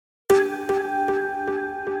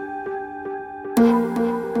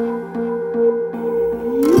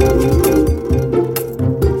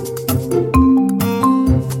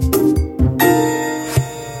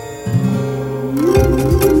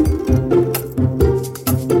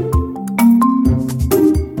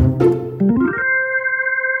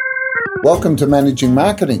Welcome to Managing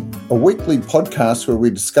Marketing, a weekly podcast where we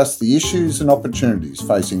discuss the issues and opportunities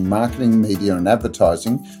facing marketing, media and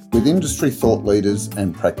advertising with industry thought leaders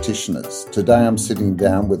and practitioners. Today I'm sitting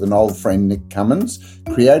down with an old friend, Nick Cummins,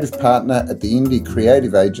 creative partner at the indie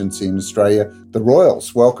creative agency in Australia, The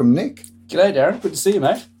Royals. Welcome, Nick. G'day, Darren. Good to see you,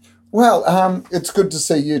 mate. Well, it's good to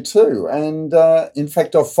see you too. And in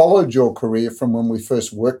fact, I've followed your career from when we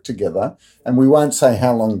first worked together. And we won't say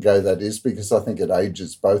how long ago that is because I think it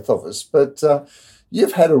ages both of us. But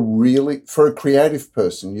you've had for a creative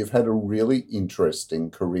person, you've had a really interesting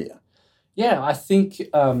career. Yeah, I think,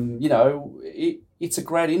 it's a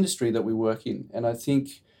great industry that we work in. And I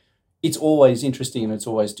think it's always interesting and it's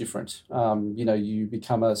always different. You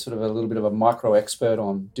become a little bit of a micro expert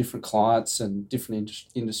on different clients and different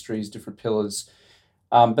industries, different pillars.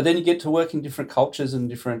 But then you get to work in different cultures and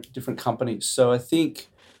different companies. So I think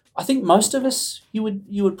most of us,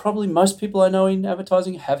 most people I know in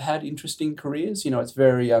advertising have had interesting careers. It's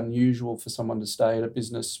very unusual for someone to stay at a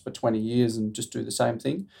business for 20 years and just do the same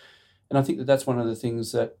thing. And I think that that's one of the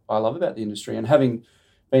things that I love about the industry. And having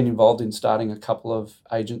been involved in starting a couple of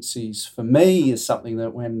agencies, for me, is something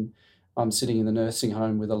that when I'm sitting in the nursing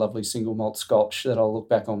home with a lovely single malt scotch, that I'll look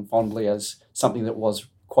back on fondly as something that was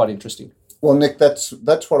quite interesting. Well, Nick, that's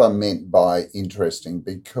what I meant by interesting,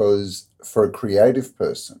 because for a creative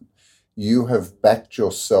person, you have backed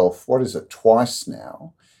yourself, twice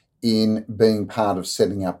now, in being part of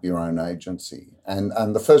setting up your own agency.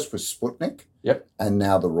 And the first was Sputnik. Yep. And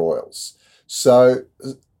now the Royals. So,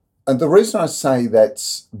 and the reason I say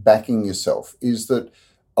that's backing yourself is that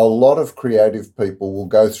a lot of creative people will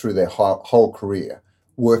go through their whole career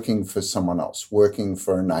working for someone else, working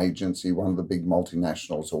for an agency, one of the big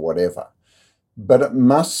multinationals or whatever. But it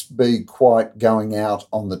must be quite going out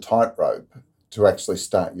on the tightrope to actually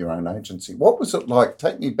start your own agency. What was it like?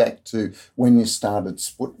 Take me back to when you started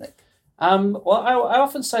Sputnik. I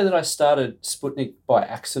often say that I started Sputnik by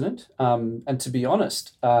accident, and to be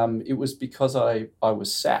honest, it was because I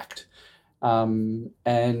was sacked, and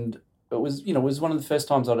it was one of the first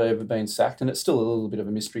times I'd ever been sacked, and it's still a little bit of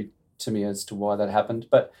a mystery to me as to why that happened.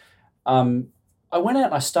 But I went out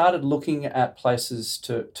and I started looking at places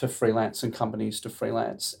to freelance and companies to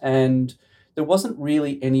freelance, and there wasn't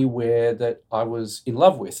really anywhere that I was in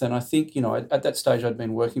love with. And I think at that stage I'd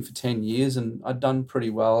been working for 10 years and I'd done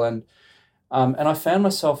pretty well, and I found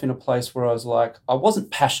myself in a place where I was like, I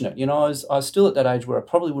wasn't passionate. I was still at that age where I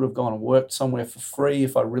probably would have gone and worked somewhere for free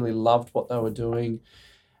if I really loved what they were doing.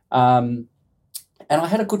 And I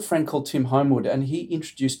had a good friend called Tim Homewood, and he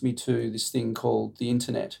introduced me to this thing called the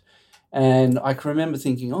internet. And I can remember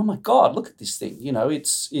thinking, oh my God, look at this thing.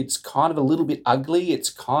 It's kind of a little bit ugly. It's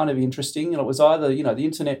kind of interesting. And it was either, the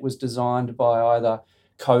internet was designed by either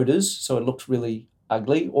coders, so it looked really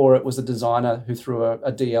ugly, or it was a designer who threw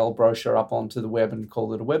a DL brochure up onto the web and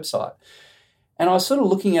called it a website. And I was sort of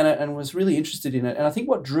looking at it and was really interested in it. And I think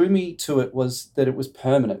what drew me to it was that it was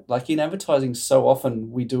permanent. Like in advertising, so often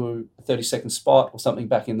we do a 30-second spot or something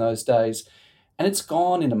back in those days, and it's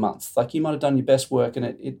gone in a month. Like you might have done your best work and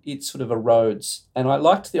it sort of erodes. And I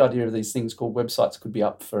liked the idea of these things called websites could be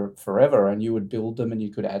up for forever, and you would build them and you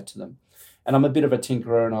could add to them. And I'm a bit of a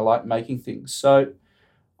tinkerer and I like making things. So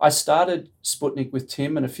I started Sputnik with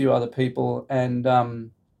Tim and a few other people, and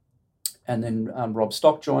then Rob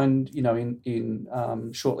Stock joined,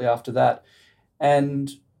 in shortly after that, and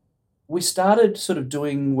we started sort of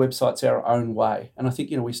doing websites our own way. And I think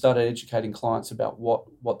we started educating clients about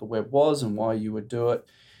what the web was and why you would do it.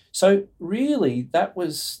 So really, that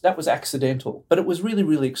was accidental, but it was really,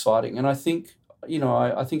 really exciting. And I think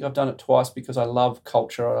I think I've done it twice because I love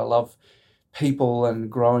culture, I love people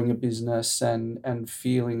and growing a business and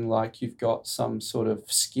feeling like you've got some sort of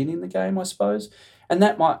skin in the game, I suppose. And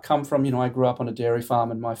that might come from, I grew up on a dairy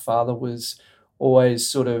farm and my father was always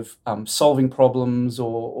sort of solving problems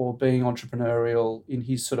or being entrepreneurial in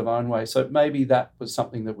his sort of own way. So maybe that was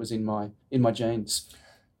something that was in my genes.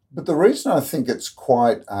 But the reason I think it's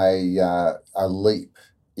quite a leap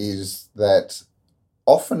is that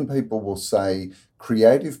often people will say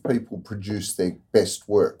creative people produce their best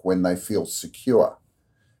work when they feel secure.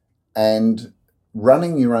 And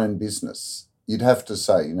running your own business, you'd have to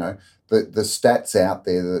say, the stats out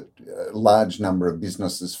there that a large number of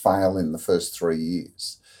businesses fail in the first 3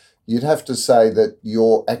 years. You'd have to say that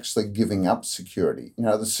you're actually giving up security.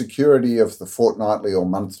 The security of the fortnightly or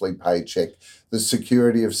monthly paycheck, the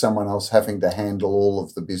security of someone else having to handle all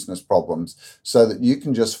of the business problems so that you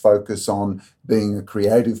can just focus on being a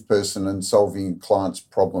creative person and solving clients'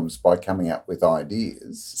 problems by coming up with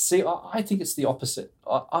ideas. See, I think it's the opposite.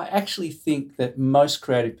 I actually think that most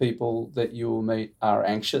creative people that you will meet are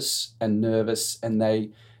anxious and nervous, and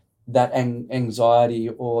they that anxiety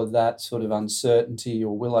or that sort of uncertainty,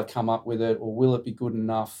 or will I come up with it, or will it be good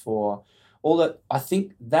enough, or all that, I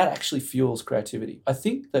think that actually fuels creativity. I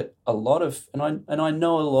think that a lot of, and I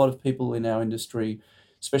know a lot of people in our industry,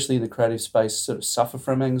 especially in the creative space, sort of suffer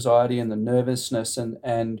from anxiety and the nervousness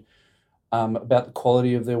and about the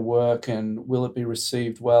quality of their work and will it be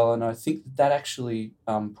received well. And I think that actually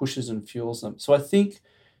pushes and fuels them. So I think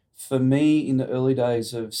for me in the early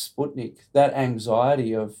days of Sputnik, that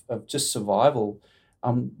anxiety of just survival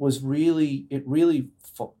was really, it really,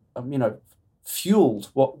 fueled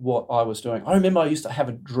what I was doing. I remember I used to have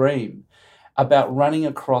a dream about running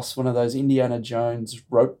across one of those Indiana Jones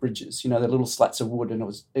rope bridges, the little slats of wood, and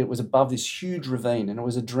it was above this huge ravine, and it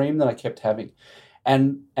was a dream that I kept having.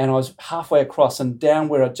 And I was halfway across, and down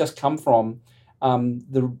where I'd just come from,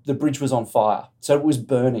 the bridge was on fire, so it was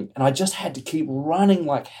burning, and I just had to keep running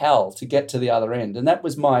like hell to get to the other end. And that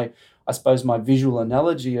was I suppose, my visual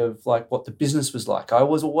analogy of like what the business was like. I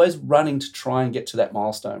was always running to try and get to that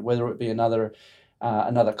milestone, whether it be another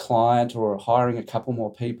client or hiring a couple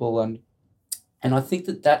more people, and I think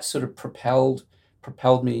that sort of propelled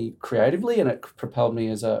me creatively, and it propelled me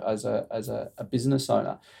as a business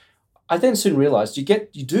owner. I then soon realised you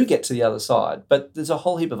do get to the other side, but there's a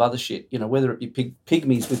whole heap of other shit, whether it be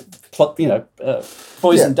pygmies with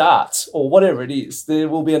poison darts or whatever it is. There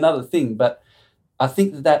will be another thing, but I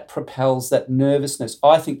think that propels that nervousness.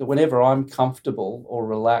 I think that whenever I'm comfortable or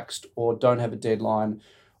relaxed or don't have a deadline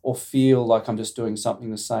or feel like I'm just doing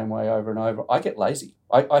something the same way over and over, I get lazy.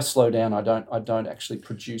 I slow down. I don't actually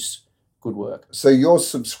produce good work. So you're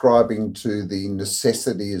subscribing to the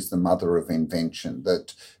necessity is the mother of invention,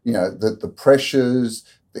 that, that the pressures,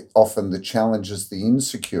 often the challenges, the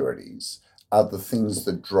insecurities are the things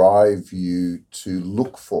that drive you to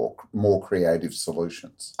look for more creative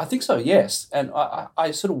solutions. I think so, yes. And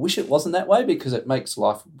I sort of wish it wasn't that way, because it makes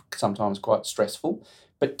life sometimes quite stressful.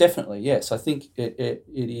 But definitely, yes, I think it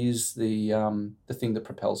is the thing that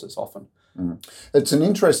propels us often. Mm. It's an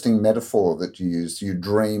interesting metaphor that you use. You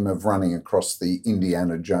dream of running across the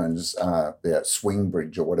Indiana Jones swing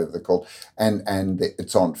bridge or whatever they're called, and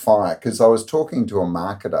it's on fire. Because I was talking to a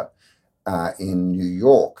marketer in New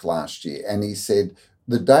York last year, and he said,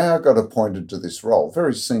 the day I got appointed to this role,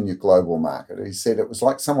 very senior global marketer, he said it was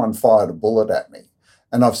like someone fired a bullet at me,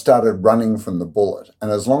 and I've started running from the bullet.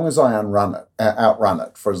 And as long as I outrun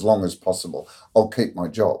it for as long as possible, I'll keep my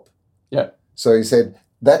job. Yeah. So he said,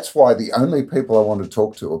 that's why the only people I want to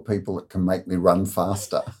talk to are people that can make me run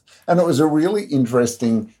faster. And it was a really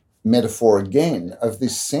interesting metaphor again of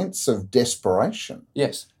this sense of desperation.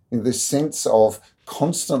 Yes. This sense of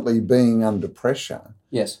constantly being under pressure.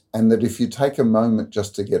 Yes. And that if you take a moment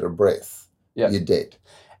just to get a breath, you're dead.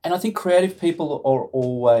 And I think creative people are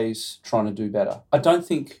always trying to do better. I don't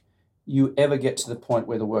think you ever get to the point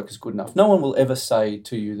where the work is good enough. No one will ever say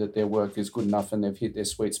to you that their work is good enough and they've hit their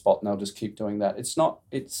sweet spot and they'll just keep doing that.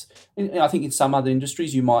 I think in some other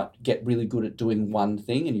industries you might get really good at doing one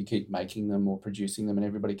thing and you keep making them or producing them and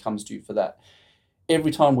everybody comes to you for that.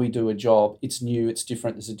 Every time we do a job, it's new, it's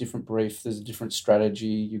different, there's a different brief, there's a different strategy,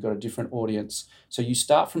 you've got a different audience. So you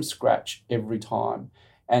start from scratch every time.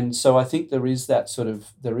 And so I think there is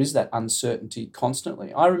that uncertainty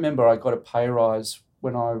constantly. I remember I got a pay rise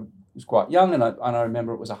when I was quite young, and I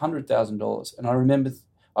remember it was $100,000. And I remember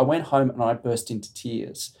I went home and I burst into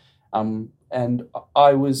tears. And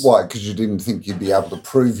I was... Why? Because you didn't think you'd be able to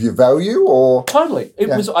prove your value, or... Totally.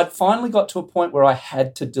 I'd finally got to a point where I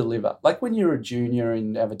had to deliver. Like when you're a junior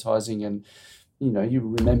in advertising and,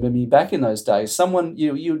 you remember me back in those days, someone,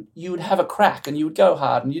 you would have a crack and you would go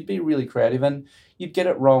hard and you'd be really creative and you'd get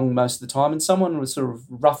it wrong most of the time, and someone would sort of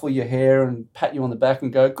ruffle your hair and pat you on the back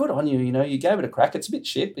and go, good on you, you gave it a crack. It's a bit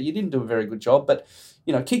shit, but you didn't do a very good job, but,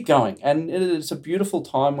 keep going. And it's a beautiful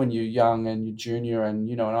time when you're young and you're junior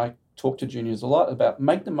and I talk to juniors a lot about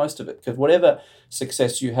make the most of it, because whatever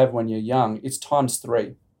success you have when you're young, it's times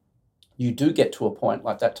 3. You do get to a point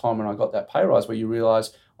like that time when I got that pay rise where you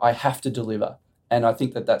realise I have to deliver. And I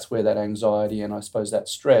think that that's where that anxiety and I suppose that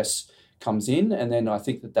stress comes in. And then I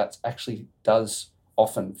think that actually does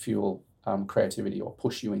often fuel creativity or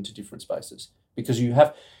push you into different spaces, because you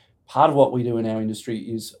have part of what we do in our industry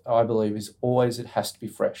is, I believe, is always it has to be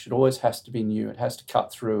fresh. It always has to be new. It has to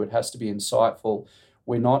cut through. It has to be insightful.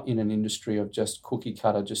 We're not in an industry of just cookie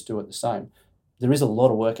cutter, just do it the same. There is a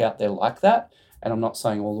lot of work out there like that. And I'm not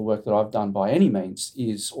saying all the work that I've done by any means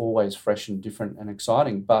is always fresh and different and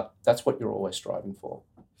exciting, but that's what you're always striving for.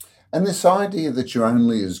 And this idea that you're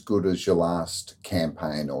only as good as your last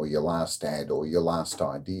campaign or your last ad or your last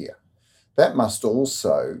idea, that must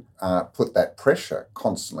also put that pressure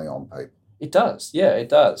constantly on people. It does. Yeah, it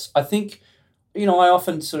does. I think I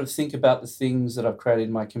often sort of think about the things that I've created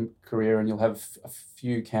in my career, and you'll have a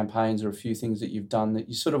few campaigns or a few things that you've done that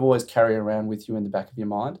you sort of always carry around with you in the back of your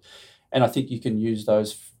mind. And I think you can use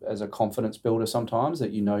those as a confidence builder sometimes,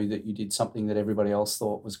 that you know that you did something that everybody else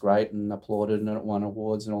thought was great and applauded and it won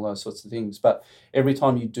awards and all those sorts of things. But every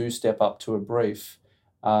time you do step up to a brief,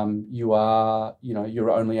 you're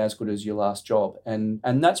only as good as your last job. And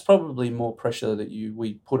that's probably more pressure that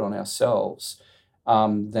we put on ourselves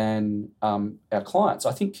than our clients.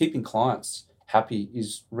 I think keeping clients happy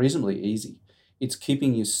is reasonably easy. It's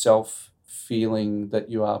keeping yourself feeling that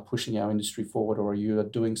you are pushing our industry forward, or you are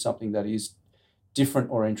doing something that is different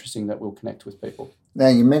or interesting that will connect with people. Now,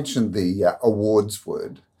 you mentioned the awards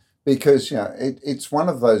word because it's one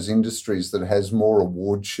of those industries that has more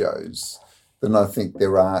award shows than I think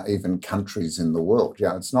there are even countries in the world.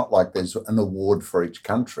 It's not like there's an award for each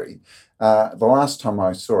country. The last time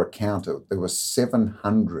I saw a count, there were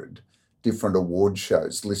 700 different award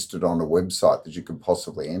shows listed on a website that you could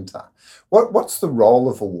possibly enter. What's the role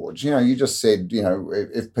of awards? You just said,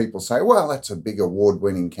 if people say, well, that's a big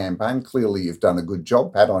award-winning campaign, clearly you've done a good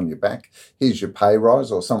job, pat on your back, here's your pay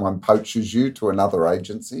rise, or someone poaches you to another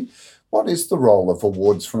agency. What is the role of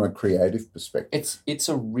awards from a creative perspective? It's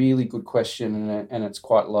a really good question, and it's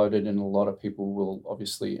quite loaded, and a lot of people will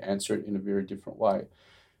obviously answer it in a very different way.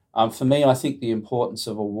 For me, I think the importance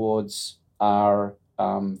of awards are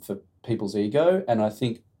for people's ego, and I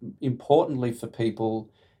think importantly for people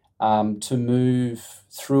to move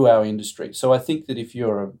through our industry. So I think that if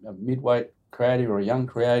you're a midweight creative or a young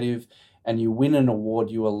creative and you win an award,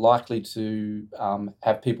 you are likely to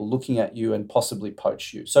have people looking at you and possibly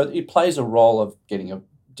poach you. So it plays a role of getting a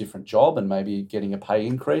different job and maybe getting a pay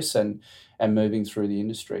increase and moving through the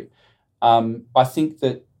industry. I think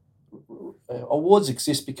that awards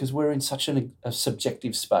exist because we're in such a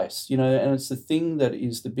subjective space, and it's the thing that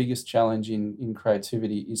is the biggest challenge in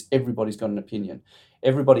creativity is everybody's got an opinion.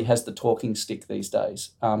 Everybody has the talking stick these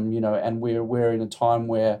days, and we're in a time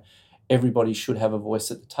where everybody should have a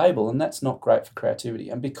voice at the table, and that's not great for creativity.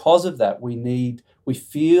 And because of that, we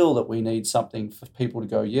feel that we need something for people to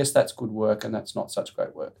go, yes, that's good work, and that's not such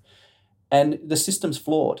great work. And the system's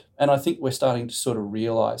flawed, and I think we're starting to sort of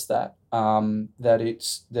realise that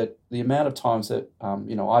that the amount of times that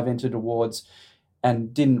I've entered awards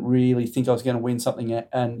and didn't really think I was going to win something,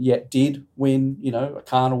 and yet did win, a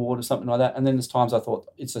Khan Award or something like that. And then there's times I thought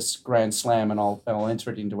it's a grand slam, and I'll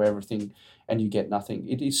enter it into everything, and you get nothing.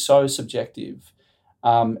 It is so subjective,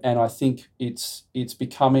 and I think it's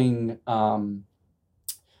becoming a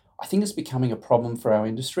problem for our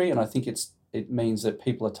industry, and I think it means that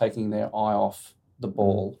people are taking their eye off the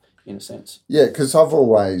ball in a sense. Yeah, because I've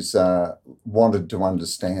always wanted to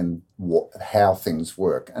understand how things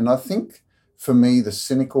work. And I think for me, the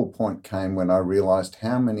cynical point came when I realised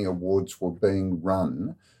how many awards were being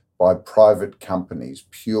run by private companies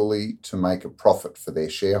purely to make a profit for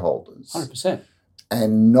their shareholders. 100%.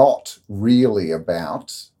 And not really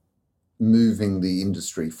about moving the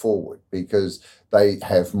industry forward, because they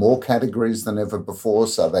have more categories than ever before,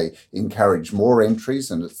 so they encourage more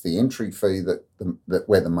entries, and it's the entry fee that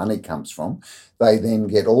where the money comes from. They then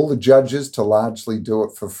get all the judges to largely do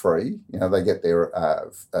it for free. They get their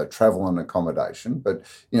travel and accommodation, but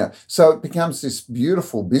so it becomes this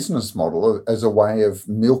beautiful business model as a way of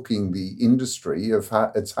milking the industry of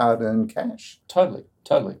its hard-earned cash. Totally.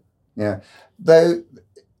 Yeah,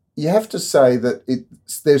 you have to say that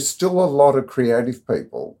there's still a lot of creative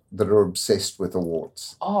people that are obsessed with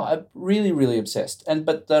awards. Oh, I'm really, really obsessed.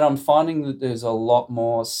 But that I'm finding that there's a lot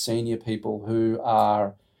more senior people who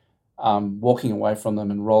are walking away from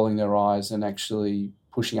them and rolling their eyes and actually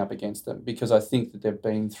pushing up against them, because I think that they've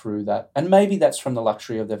been through that. And maybe that's from the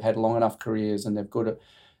luxury of they've had long enough careers and they've got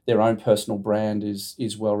their own personal brand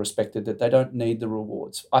is well respected, that they don't need the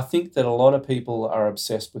rewards. I think that a lot of people are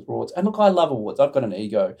obsessed with rewards. And look, I love awards. I've got an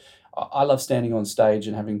ego. I love standing on stage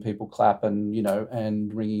and having people clap and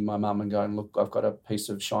and ringing my mum and going, look, I've got a piece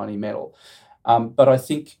of shiny metal. But I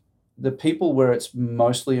think the people where it's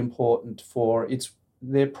mostly important for,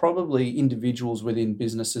 they're probably individuals within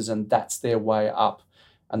businesses, and that's their way up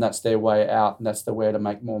and that's their way out, and that's the way to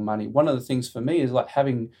make more money. One of the things for me is like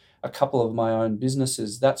having a couple of my own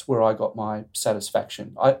businesses. That's where I got my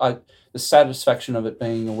satisfaction. The satisfaction of it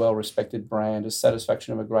being a well-respected brand, the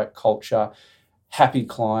satisfaction of a great culture, happy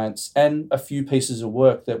clients, and a few pieces of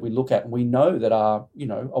work that we look at and we know that are,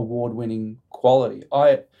 award-winning quality.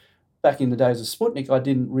 Back in the days of Sputnik, I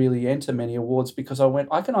didn't really enter many awards because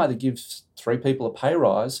I can either give 3 people a pay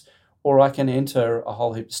rise, or I can enter a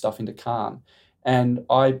whole heap of stuff into Khan. And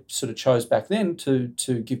I sort of chose back then to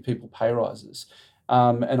give people pay rises.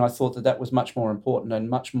 And I thought that was much more important and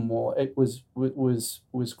much more. It was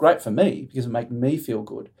great for me because it made me feel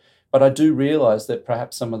good. But I do realise that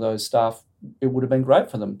perhaps some of those staff, it would have been great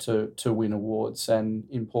for them to win awards and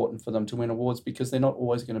important for them to win awards because they're not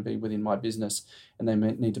always going to be within my business and they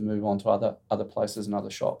need to move on to other places and other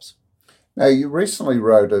shops. Now, you recently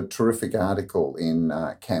wrote a terrific article in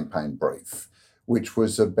Campaign Brief, which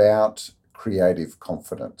was about creative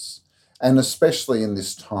confidence. And especially in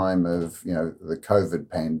this time of, the COVID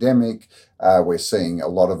pandemic, we're seeing a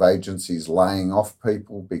lot of agencies laying off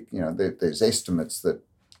people. There's estimates that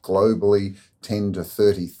globally 10 to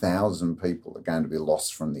 30,000 people are going to be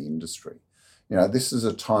lost from the industry. This is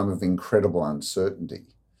a time of incredible uncertainty.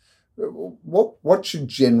 What's your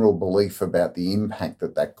general belief about the impact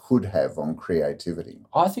that could have on creativity?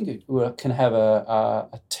 I think it can have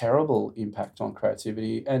a terrible impact on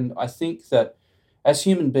creativity, and I think that as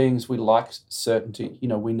human beings, we like certainty.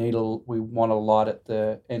 We want a light at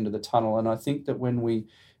the end of the tunnel, and I think that when we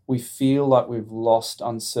feel like we've lost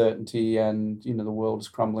uncertainty and the world is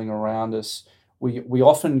crumbling around us, we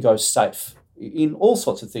often go safe in all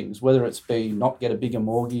sorts of things, whether it's be not get a bigger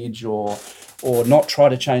mortgage or not try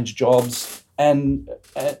to change jobs, and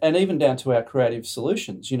even down to our creative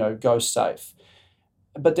solutions, go safe.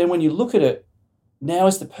 But then when you look at it, now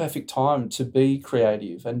is the perfect time to be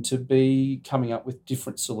creative and to be coming up with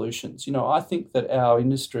different solutions. I think that our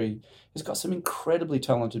industry has got some incredibly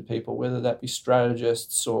talented people, whether that be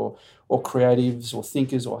strategists or creatives or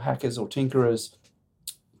thinkers or hackers or tinkerers,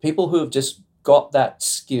 people who have just got that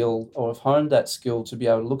skill or have honed that skill to be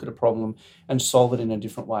able to look at a problem and solve it in a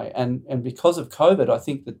different way. And because of COVID, I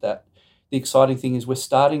think that the exciting thing is we're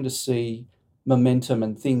starting to see momentum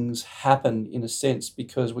and things happen in a sense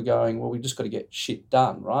because we're going, well, we've just got to get shit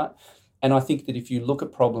done, right? And I think that if you look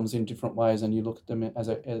at problems in different ways and you look at them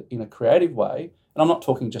in a creative way, and I'm not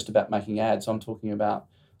talking just about making ads, I'm talking about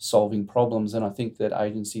solving problems. And I think that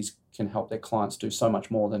agencies can help their clients do so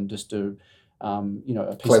much more than just do a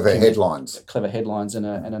piece clever of headlines and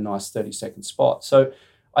a nice 30-second spot. So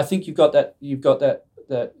I think you've got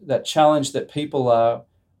that challenge that people are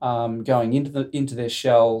going into their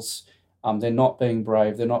shells. They're not being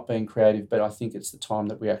brave, they're not being creative, but I think it's the time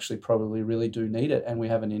that we actually probably really do need it, and we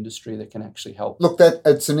have an industry that can actually help. Look,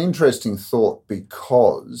 it's an interesting thought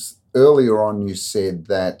because earlier on you said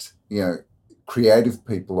that, creative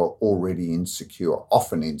people are already insecure,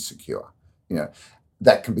 often insecure.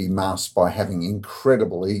 That can be masked by having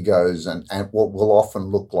incredible egos and what will often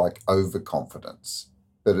look like overconfidence,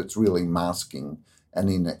 but it's really masking an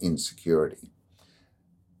inner insecurity.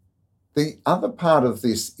 The other part of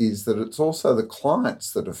this is that it's also the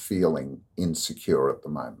clients that are feeling insecure at the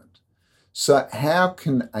moment. So how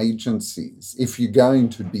can agencies, if you're going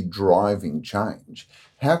to be driving change,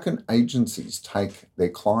 how can agencies take their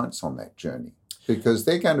clients on that journey? Because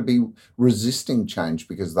they're going to be resisting change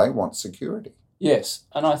because they want security. Yes,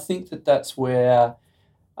 and I think that that's where,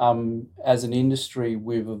 as an industry,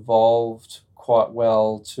 we've evolved quite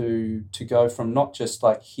well to go from not just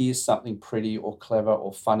like, here's something pretty or clever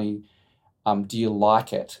or funny, do you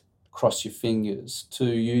like it, cross your fingers, to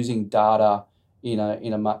using data in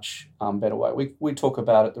a much better way. We talk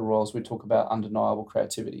about at the Royals, we talk about undeniable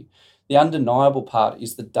creativity. The undeniable part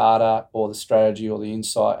is the data or the strategy or the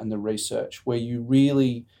insight and the research, where you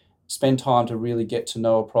really spend time to really get to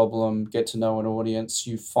know a problem, get to know an audience,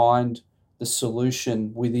 you find the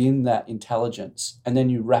solution within that intelligence, and then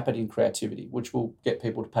you wrap it in creativity, which will get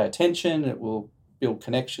people to pay attention, it will build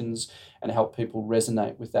connections and help people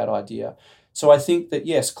resonate with that idea. So I think that,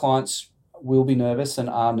 yes, clients will be nervous and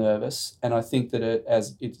are nervous, and I think that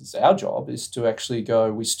it's our job is to actually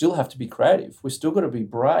go, we still have to be creative, we've still got to be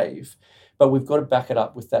brave, but we've got to back it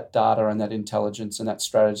up with that data and that intelligence and that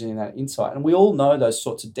strategy and that insight. And we all know those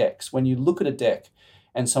sorts of decks. When you look at a deck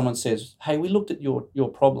and someone says, hey, we looked at your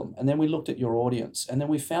problem, and then we looked at your audience, and then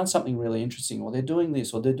we found something really interesting, or they're doing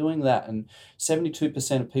this, or they're doing that, and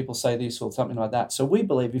 72% of people say this or something like that. So we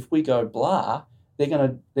believe if we go blah, they're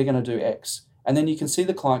gonna do X. And then you can see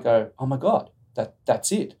the client go, oh my God,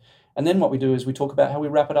 that's it. And then what we do is we talk about how we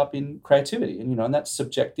wrap it up in creativity, and that's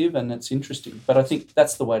subjective and it's interesting. But I think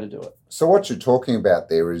that's the way to do it. So what you're talking about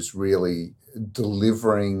there is really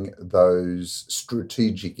delivering those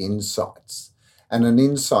strategic insights, and an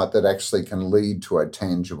insight that actually can lead to a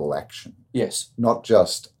tangible action. Yes. Not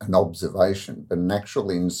just an observation, but an actual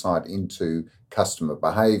insight into customer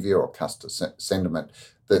behaviour or customer sentiment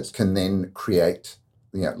that can then create,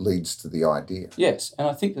 leads to the idea. Yes, and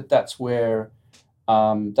I think that's where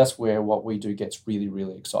what we do gets really,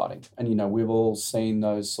 really exciting. And we've all seen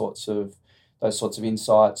those sorts of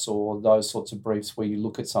insights or those sorts of briefs where you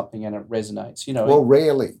look at something and it resonates. Well,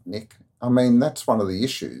 rarely, Nick. I mean, that's one of the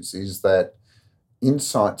issues, is that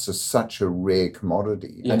insights are such a rare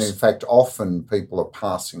commodity. And in Yes. fact, often people are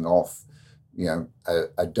passing off,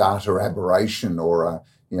 a data aberration or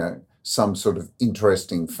some sort of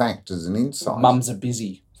interesting fact as an insight. Mums are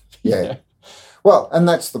busy. Yeah. Well, and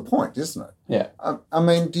that's the point, isn't it? Yeah. I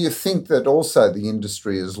mean, do you think that also the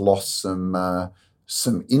industry has lost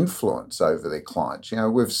some influence over their clients?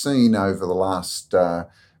 We've seen over the last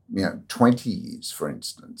 20 years, for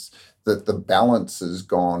instance, that the balance has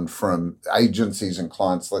gone from agencies and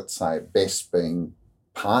clients, let's say, at best being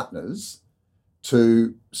partners,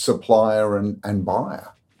 to supplier and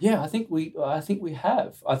buyer. Yeah, I think we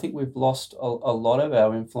have. I think we've lost a lot of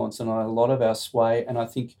our influence and a lot of our sway. And I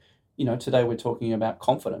think, today we're talking about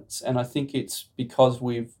confidence. And I think it's because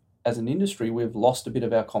as an industry, we've lost a bit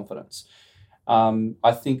of our confidence.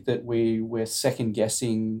 I think that we're second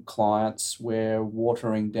guessing clients. We're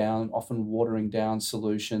often watering down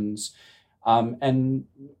solutions, and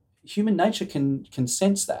human nature can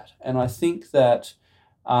sense that. And I think that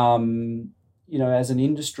as an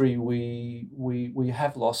industry, we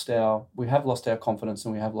have lost our confidence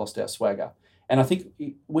and we have lost our swagger. And I think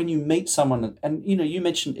when you meet someone, and you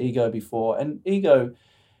mentioned ego before, and ego,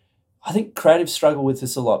 I think creatives struggle with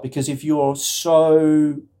this a lot, because if you're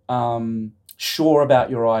so sure about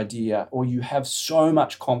your idea, or you have so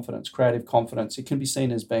much confidence, creative confidence, it can be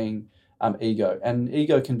seen as being ego, and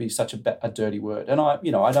ego can be such a dirty word. And I've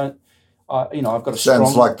got a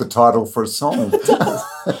Sounds like the title for a song.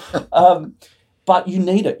 But you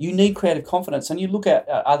need it. You need creative confidence. And you look at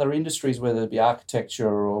other industries, whether it be architecture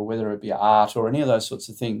or whether it be art or any of those sorts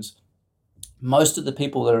of things, most of the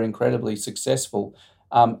people that are incredibly successful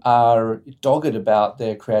are dogged about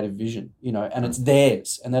their creative vision, and it's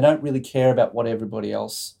theirs, and they don't really care about what everybody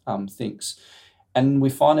else thinks. And we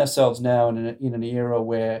find ourselves now in an era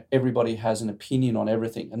where everybody has an opinion on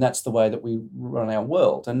everything, and that's the way that we run our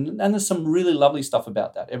world. And there's some really lovely stuff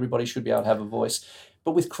about that. Everybody should be able to have a voice.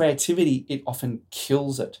 But with creativity, it often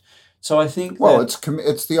kills it. So I think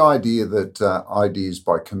it's the idea that ideas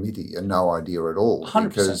by committee are no idea at all, 100%.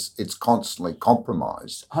 Because it's constantly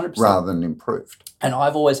compromised 100%. rather than improved. And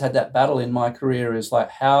I've always had that battle in my career, is like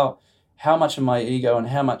how much of my ego and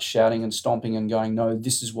how much shouting and stomping and going, no,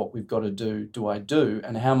 this is what we've got to do I do?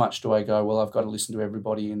 And how much do I go, well, I've got to listen to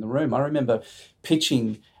everybody in the room? I remember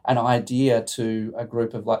pitching an idea to a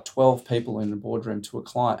group of like 12 people in the boardroom to a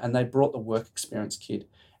client, and they brought the work experience kit.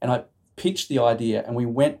 And I pitched the idea, and we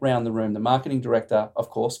went round the room. The marketing director, of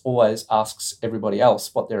course, always asks everybody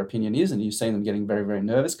else what their opinion is, and you've seen them getting very, very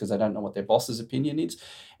nervous because they don't know what their boss's opinion is,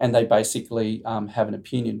 and they basically have an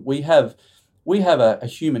opinion. We have a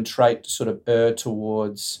human trait to sort of err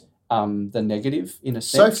towards the negative, in a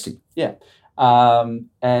sense. Safety. Yeah. And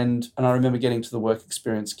I remember getting to the work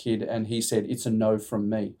experience kid, and he said, "It's a no from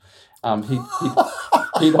me."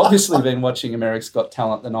 He'd obviously been watching America's Got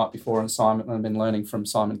Talent the night before, and been learning from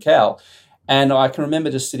Simon Cowell. And I can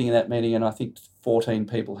remember just sitting in that meeting, and I think 14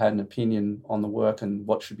 people had an opinion on the work and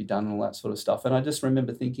what should be done and all that sort of stuff. And I just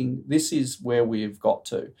remember thinking, this is where we've got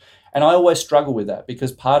to. And I always struggle with that,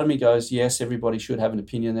 because part of me goes, yes, everybody should have an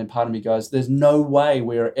opinion. And then part of me goes, there's no way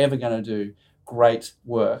we're ever going to do great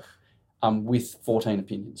work with 14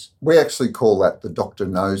 opinions. We actually call that the Dr.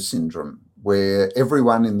 No syndrome, where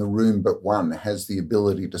everyone in the room but one has the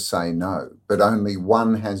ability to say no, but only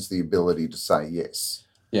one has the ability to say yes.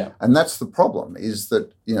 Yeah. And that's the problem, is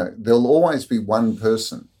that, there'll always be one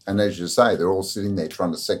person. And as you say, they're all sitting there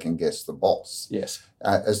trying to second guess the boss. Yes.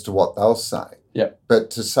 As to what they'll say. Yeah. But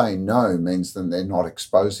to say no means that they're not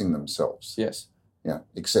exposing themselves. Yes.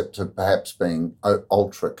 Except to perhaps being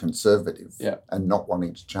ultra conservative. Yeah. And not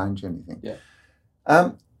wanting to change anything.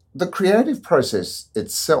 Yeah. The creative process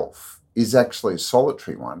itself is actually a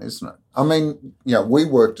solitary one, isn't it? I mean, we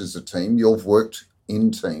worked as a team. You've worked in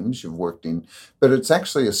teams, but it's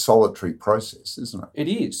actually a solitary process, isn't it? It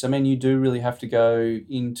is. I mean, you do really have to go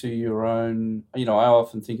into your own, I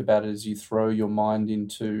often think about it as you throw your mind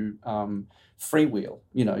into freewheel.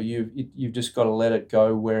 You've just got to let it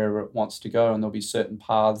go wherever it wants to go, and there'll be certain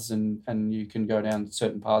paths, and you can go down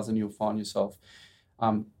certain paths, and you'll find yourself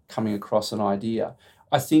coming across an idea.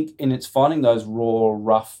 I think it's finding those raw,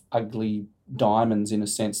 rough, ugly diamonds, in a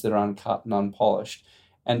sense, that are uncut and unpolished.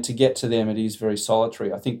 And to get to them, it is very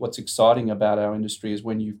solitary. I think what's exciting about our industry is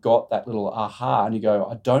when you've got that little aha and you go,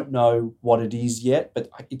 I don't know what it is yet,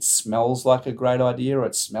 but it smells like a great idea, or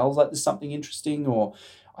it smells like there's something interesting, or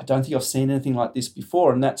I don't think I've seen anything like this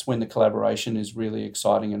before. And that's when the collaboration is really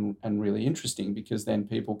exciting and really interesting, because then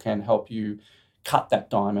people can help you cut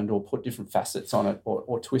that diamond or put different facets on it,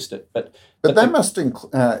 or twist it. But that must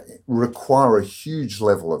require a huge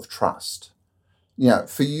level of trust.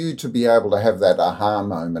 For you to be able to have that aha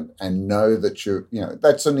moment and know that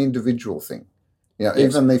that's an individual thing. Yes.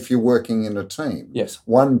 Even if you're working in a team, Yes.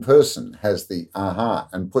 one person has the aha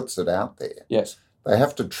and puts it out there. Yes. They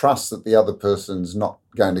have to trust that the other person's not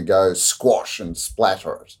going to go squash and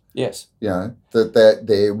splatter it. Yes. That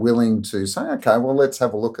they're willing to say, okay, well, let's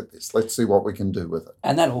have a look at this. Let's see what we can do with it.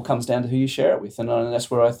 And that all comes down to who you share it with. And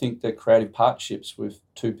that's where I think that creative partnerships with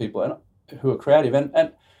two people who are creative.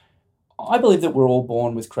 And I believe that we're all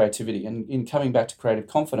born with creativity. And in coming back to creative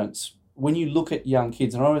confidence, when you look at young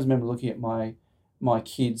kids, and I always remember looking at my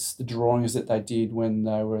kids, the drawings that they did when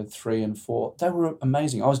they were 3 and 4, they were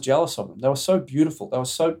amazing. I was jealous of them. They were so beautiful. They were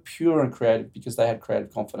so pure and creative because they had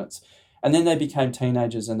creative confidence. And then they became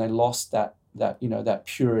teenagers and they lost that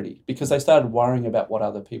purity because they started worrying about what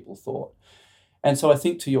other people thought. And so I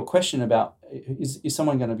think to your question about is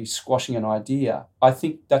someone going to be squashing an idea, I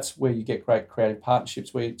think that's where you get great creative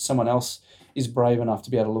partnerships, where someone else is brave enough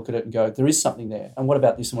to be able to look at it and go, there is something there. And what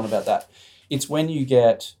about this and what about that? It's when you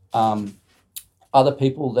get other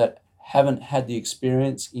people that haven't had the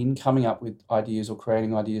experience in coming up with ideas or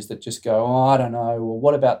creating ideas that just go, oh, I don't know, or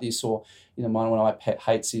what about this? Or, one of my pet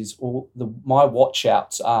hates is my watch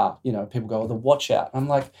outs are, people go, oh, the watch out. I'm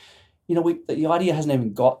like, the idea hasn't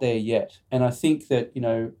even got there yet. And I think that,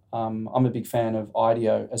 I'm a big fan of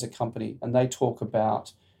IDEO as a company, and they talk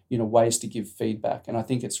about, ways to give feedback. And I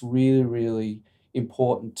think it's really, really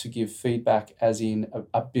important to give feedback as in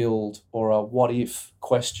a build or a what if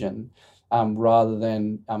question, rather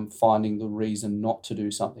than finding the reason not to do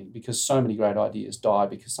something, because so many great ideas die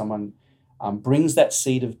because someone brings that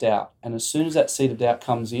seed of doubt. And as soon as that seed of doubt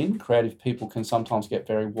comes in, creative people can sometimes get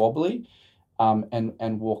very wobbly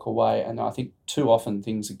and walk away. And I think too often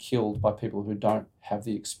things are killed by people who don't have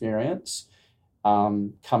the experience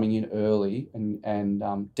coming in early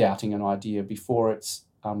and doubting an idea before it's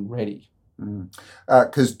ready.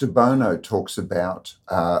 Because De Bono talks about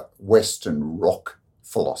Western rock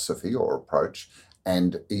philosophy or approach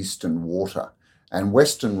and Eastern water. And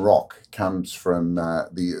Western rock comes from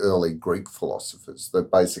the early Greek philosophers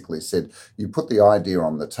that basically said you put the idea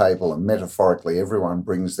on the table and metaphorically everyone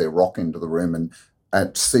brings their rock into the room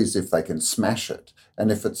and sees if they can smash it.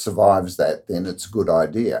 And if it survives that, then it's a good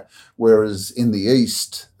idea. Whereas in the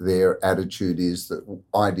East, their attitude is that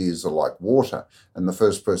ideas are like water and the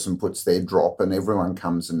first person puts their drop and everyone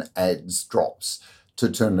comes and adds drops to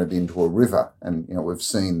turn it into a river. And we've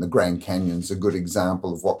seen the Grand Canyon's a good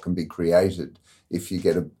example of what can be created if you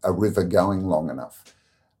get a river going long enough.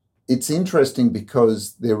 It's interesting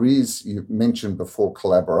because you mentioned before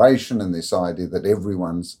collaboration and this idea that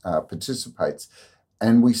everyone participates.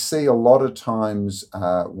 And we see a lot of times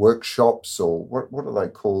workshops or what are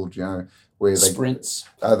they called, where sprints.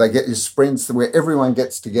 They get your sprints where everyone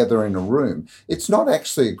gets together in a room. It's not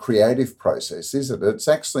actually a creative process, is it? It's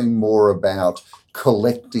actually more about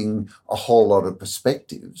collecting a whole lot of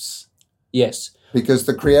perspectives. Yes. Because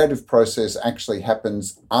the creative process actually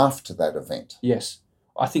happens after that event. Yes.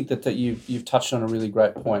 I think that you've touched on a really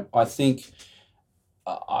great point. I think,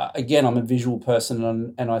 again, I'm a visual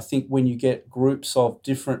person, and I think when you get groups of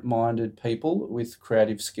different-minded people with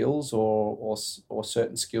creative skills or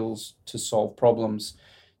certain skills to solve problems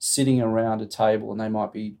sitting around a table, and they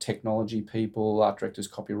might be technology people, art directors,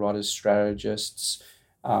 copywriters, strategists,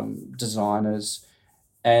 designers,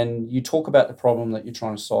 and you talk about the problem that you're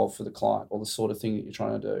trying to solve for the client or the sort of thing that you're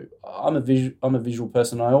trying to do. I'm a visual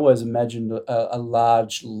person. I always imagined a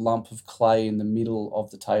large lump of clay in the middle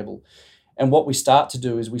of the table. And what we start to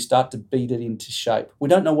do is we start to beat it into shape. We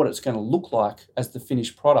don't know what it's going to look like as the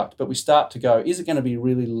finished product, but we start to go, is it going to be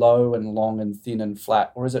really low and long and thin and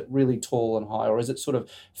flat? Or is it really tall and high? Or is it sort of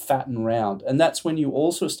fat and round? And that's when you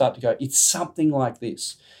also start to go, it's something like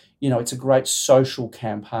this. It's a great social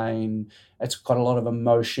campaign. It's got a lot of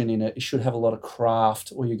emotion in it. It should have a lot of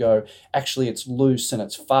craft. Or you go, actually, it's loose and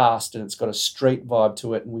it's fast and it's got a street vibe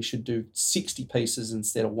to it, and we should do 60 pieces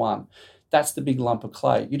instead of one. That's the big lump of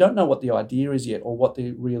clay. You don't know what the idea is yet or what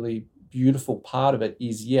the really beautiful part of it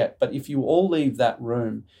is yet. But if you all leave that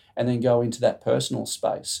room and then go into that personal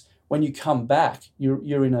space, when you come back,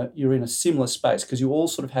 you're in a similar space because you all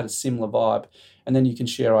sort of had a similar vibe, and then you can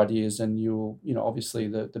share ideas, and obviously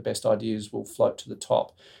the best ideas will float to the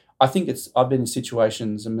top. I think I've been in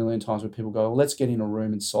situations a million times where people go, well, let's get in a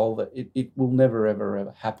room and solve it. It will never, ever,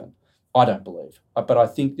 ever happen. I don't believe. But I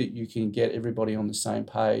think that you can get everybody on the same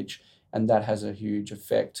page, and that has a huge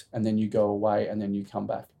effect. And then you go away and then you come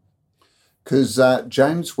back. Because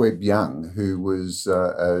James Webb Young, who was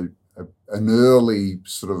an early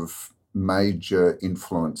sort of major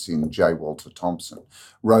influence in J. Walter Thompson,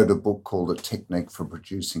 wrote a book called A Technique for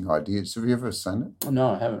Producing Ideas. Have you ever seen it?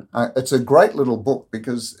 No, I haven't. It's a great little book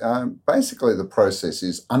because basically the process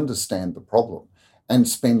is understand the problem and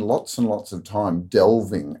spend lots and lots of time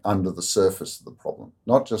delving under the surface of the problem,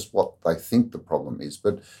 not just what they think the problem is,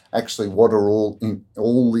 but actually what are all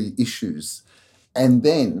the issues, and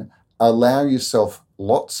then allow yourself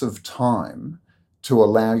lots of time to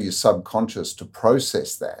allow your subconscious to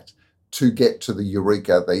process that, to get to the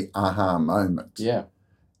eureka, the aha moment. Yeah.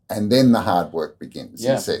 And then the hard work begins,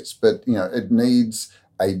 Yeah. he says. But, it needs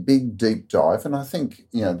a big deep dive. And I think,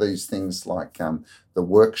 these things like the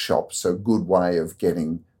workshops are a good way of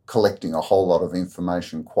collecting a whole lot of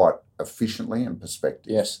information quite efficiently and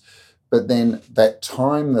perspectives. Yes. But then that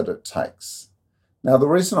time that it takes. Now, the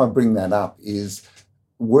reason I bring that up is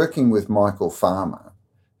working with Michael Farmer.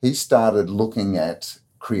 He started looking at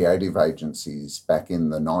creative agencies back in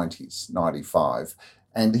the 90s, 95,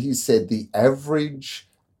 and he said the average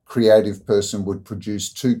creative person would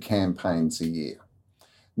produce 2 campaigns a year.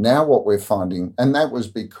 Now what we're finding, and that was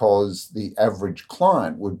because the average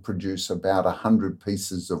client would produce about 100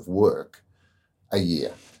 pieces of work a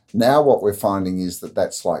year. Now what we're finding is that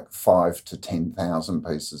that's like 5,000 to 10,000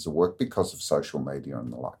 pieces of work because of social media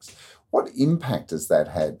and the likes. What impact has that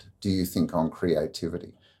had, do you think, on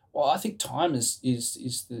creativity? Well, I think time is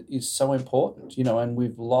so important, and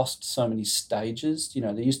we've lost so many stages.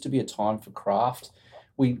 There used to be a time for craft.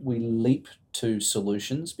 We leap to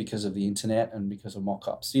solutions because of the internet and because of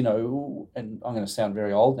mock-ups, and I'm going to sound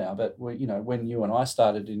very old now, but when you and I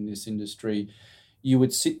started in this industry, you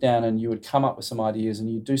would sit down and you would come up with some ideas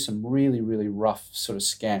and you'd do some really, really rough sort of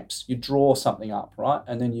scamps. You'd draw something up, right?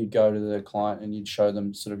 And then you'd go to the client and you'd show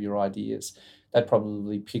them sort of your ideas. They'd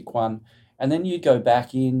probably pick one. And then you'd go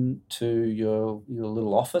back into your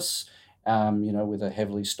little office, with a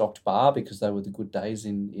heavily stocked bar because they were the good days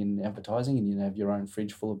in advertising, and you'd have your own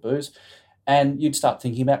fridge full of booze. And you'd start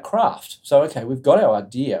thinking about craft. So, okay, we've got our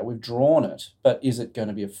idea, we've drawn it, but is it going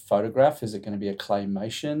to be a photograph? Is it going to be a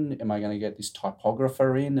claymation? Am I going to get this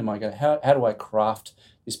typographer in? How do I craft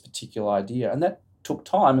this particular idea? And that took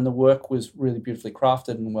time, and the work was really beautifully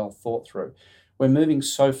crafted and well thought through. We're moving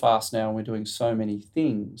so fast now, and we're doing so many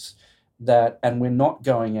things and we're not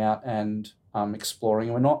going out and exploring,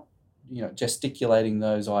 and we're not, gesticulating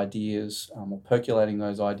those ideas or percolating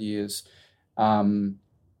those ideas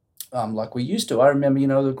like we used to. I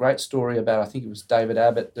remember, the great story about, I think it was David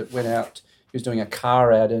Abbott that went out, he was doing a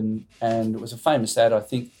car ad, and it was a famous ad, I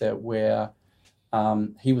think, that where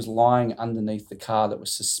he was lying underneath the car that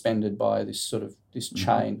was suspended by this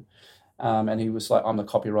chain. And he was like, I'm the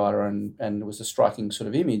copywriter, and it was a striking sort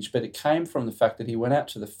of image, but it came from the fact that he went out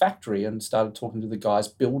to the factory and started talking to the guys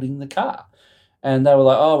building the car. And they were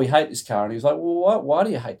like, oh, we hate this car. And he was like, well, why do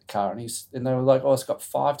you hate the car? And they were like, oh, it's got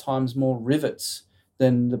 5 times more rivets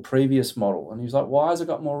than the previous model. And he was like, why has it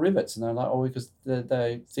got more rivets? And they're like, oh, because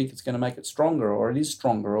they think it's going to make it stronger, or it is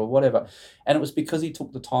stronger, or whatever. And it was because he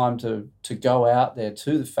took the time to go out there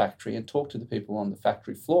to the factory and talk to the people on the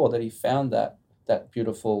factory floor that he found that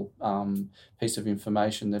beautiful piece of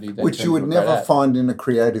information that he then which you would never find in a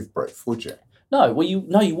creative brief, would you? No, well, you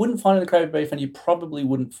wouldn't find it in a creative brief, and you probably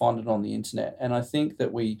wouldn't find it on the internet. And I think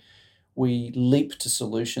that we leap to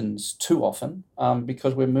solutions too often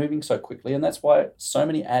because we're moving so quickly, and that's why so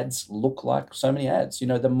many ads look like so many ads. The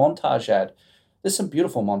montage ad. There's some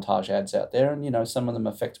beautiful montage ads out there, and some of them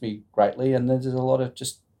affect me greatly. And there's a lot of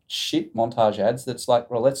just shit montage ads that's like,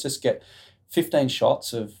 well, let's just get 15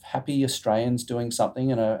 shots of happy Australians doing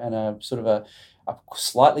something and a sort of a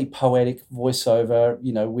slightly poetic voiceover,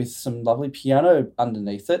 with some lovely piano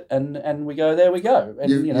underneath it, and we go, there we go.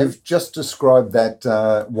 And you've just described that.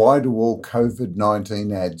 Why do all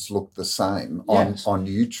COVID-19 ads look the same on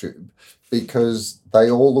YouTube? Because they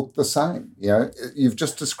all look the same. You've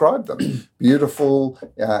just described them. Beautiful,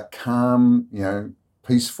 calm,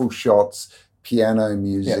 peaceful shots, piano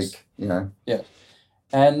music. Yes.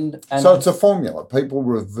 And so it's a formula. People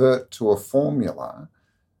revert to a formula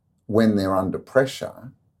when they're under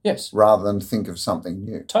pressure, yes, rather than think of something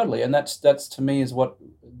new. Totally, and that's to me is what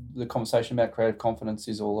the conversation about creative confidence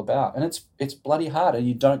is all about. And it's bloody hard, and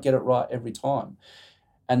you don't get it right every time.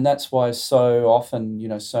 And that's why so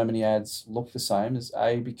often, so many ads look the same. Is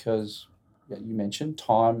because you mentioned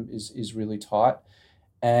time is really tight,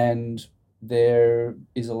 and there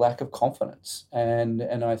is a lack of confidence,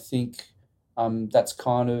 and I think. That's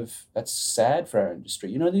sad for our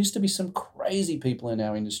industry. There used to be some crazy people in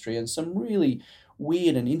our industry and some really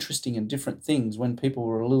weird and interesting and different things when people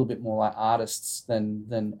were a little bit more like artists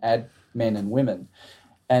than ad men and women.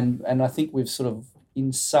 And I think we've sort of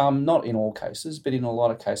in some, not in all cases, but in a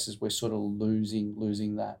lot of cases, we're sort of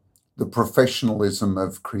losing that. The professionalism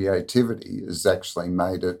of creativity has actually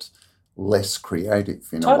made it less creative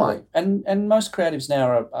in a way. And most creatives now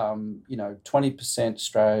are 20%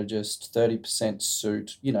 strategist, 30%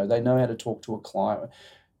 suit. They know how to talk to a client.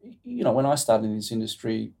 When I started in this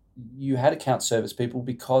industry, you had account service people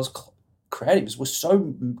because creatives were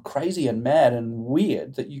so crazy and mad and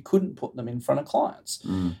weird that you couldn't put them in front of clients.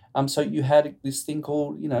 So you had this thing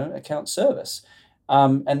called, account service.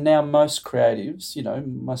 And now most creatives,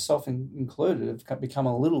 myself included, have become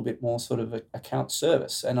a little bit more sort of account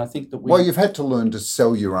service. And I think that Well, you've had to learn to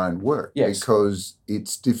sell your own work. Yes. Because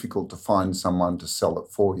it's difficult to find someone to sell it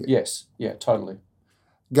for you. Yes, yeah, totally.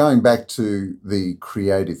 Going back to the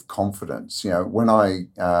creative confidence, when I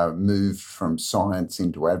moved from science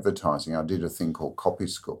into advertising, I did a thing called Copy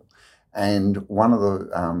School. And one of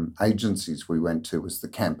the agencies we went to was the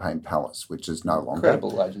Campaign Palace, which is no longer.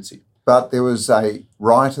 Incredible agency. But there was a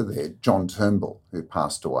writer there, John Turnbull, who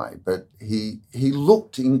passed away. But he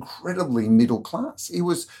looked incredibly middle class. He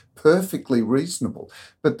was perfectly reasonable.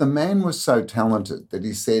 But the man was so talented that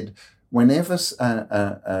he said whenever an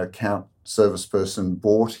account service person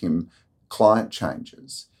brought him client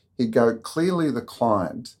changes, he'd go, clearly the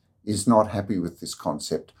client is not happy with this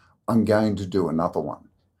concept. I'm going to do another one.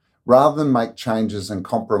 Rather than make changes and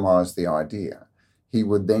compromise the idea, he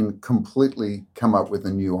would then completely come up with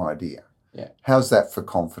a new idea. Yeah. How's that for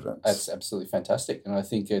confidence? That's absolutely fantastic. And I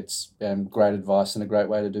think it's great advice and a great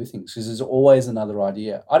way to do things because there's always another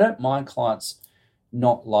idea. I don't mind clients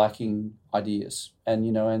not liking ideas.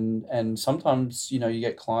 And, and sometimes, you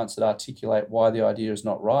get clients that articulate why the idea is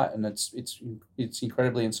not right. And it's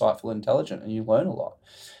incredibly insightful and intelligent and you learn a lot.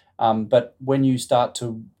 But when you start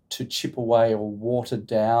to chip away or water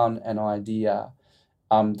down an idea,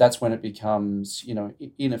 that's when it becomes,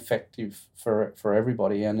 ineffective for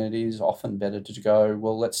everybody. And it is often better to go,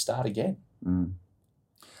 well, let's start again.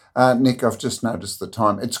 Nick, I've just noticed the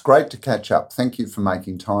time. It's great to catch up. Thank you for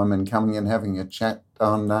making time and coming and having a chat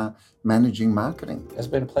on managing marketing. It's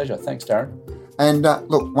been a pleasure. Thanks, Darren. And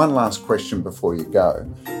look, one last question before you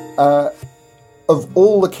go. Of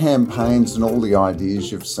all the campaigns and all the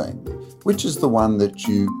ideas you've seen, which is the one that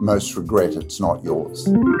you most regret it's not yours?